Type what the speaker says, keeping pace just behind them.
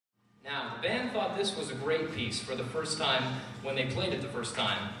Now, the band thought this was a great piece for the first time when they played it the first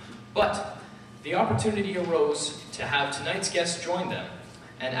time, but the opportunity arose to have tonight's guest join them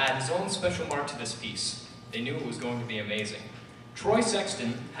and add his own special mark to this piece. They knew it was going to be amazing. Troy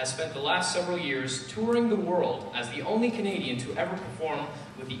Sexton has spent the last several years touring the world as the only Canadian to ever perform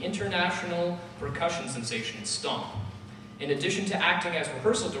with the international percussion sensation STOMP. In addition to acting as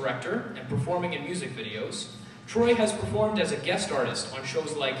rehearsal director and performing in music videos, Troy has performed as a guest artist on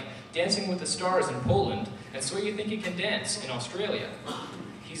shows like Dancing with the Stars in Poland and So You Think You Can Dance in Australia.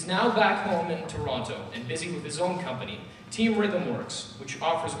 He's now back home in Toronto and busy with his own company, TeamRhythmWorks, which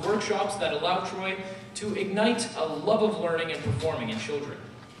offers workshops that allow Troy to ignite a love of learning and performing in children.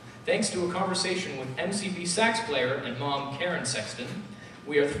 Thanks to a conversation with MCB sax player and mom Karen Sexton,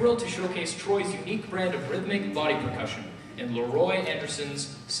 we are thrilled to showcase Troy's unique brand of rhythmic body percussion in Leroy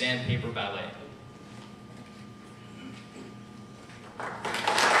Anderson's Sandpaper Ballet.